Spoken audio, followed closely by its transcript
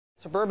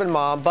Suburban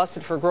mom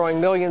busted for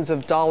growing millions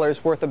of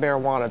dollars worth of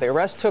marijuana. The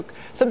arrest took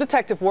some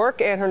detective work,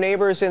 and her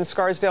neighbors in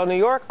Scarsdale, New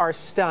York are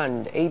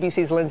stunned.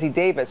 ABC's Lindsay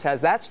Davis has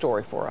that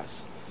story for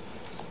us.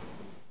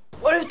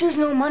 What if there's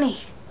no money?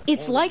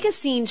 It's like a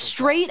scene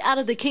straight out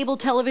of the cable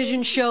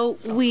television show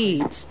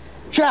Weeds.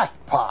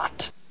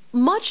 Jackpot!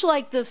 Much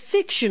like the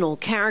fictional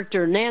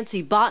character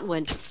Nancy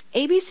Botwin,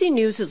 ABC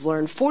News has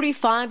learned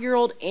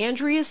 45-year-old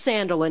Andrea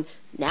Sanderlin,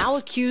 now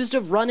accused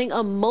of running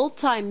a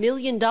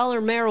multi-million-dollar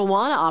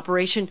marijuana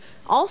operation,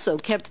 also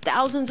kept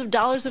thousands of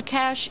dollars of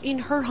cash in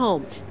her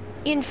home.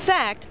 In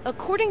fact,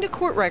 according to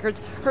court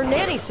records, her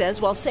nanny says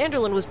while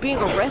Sanderlin was being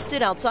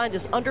arrested outside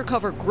this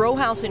undercover grow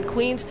house in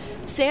Queens,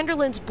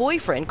 Sanderlin's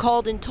boyfriend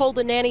called and told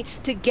the nanny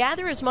to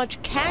gather as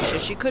much cash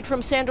as she could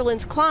from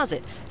Sanderlin's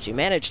closet. She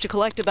managed to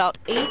collect about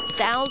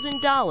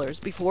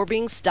 $8,000 before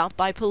being stopped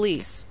by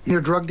police.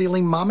 Your drug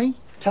dealing mommy?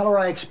 Tell her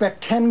I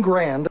expect 10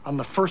 grand on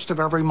the first of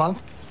every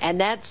month. And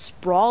that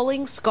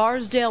sprawling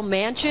Scarsdale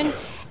mansion,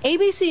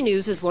 ABC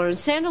News has learned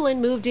Sanderlin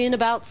moved in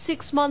about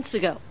 6 months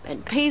ago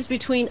and pays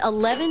between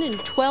 $11,000 and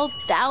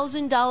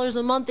 $12,000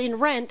 a month in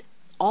rent,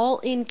 all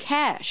in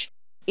cash.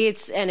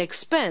 It's an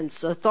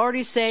expense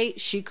authorities say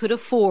she could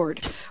afford.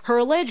 Her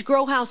alleged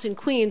grow house in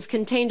Queens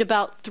contained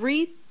about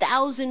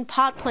 3,000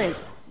 pot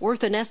plants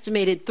worth an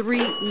estimated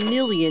 $3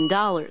 million.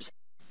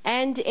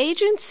 And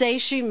agents say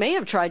she may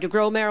have tried to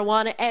grow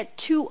marijuana at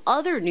 2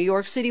 other New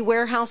York City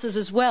warehouses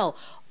as well.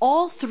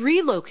 All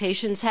 3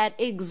 locations had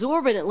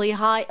exorbitantly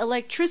high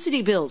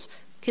electricity bills,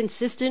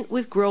 consistent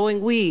with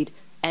growing weed,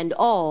 and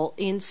all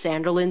in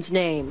Sanderlin's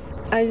name.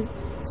 I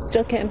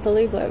still can't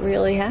believe what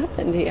really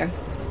happened here.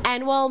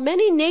 And while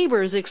many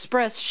neighbors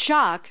express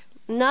shock,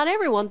 not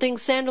everyone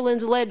thinks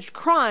Sanderlin's alleged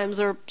crimes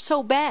are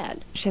so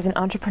bad. She has an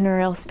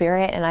entrepreneurial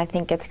spirit, and I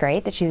think it's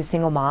great that she's a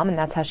single mom, and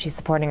that's how she's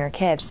supporting her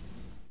kids.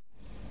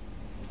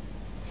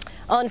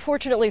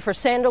 Unfortunately for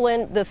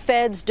Sanderlin, the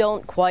feds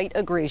don't quite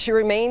agree. She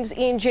remains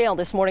in jail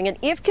this morning and,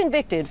 if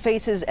convicted,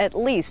 faces at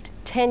least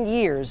 10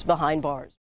 years behind bars.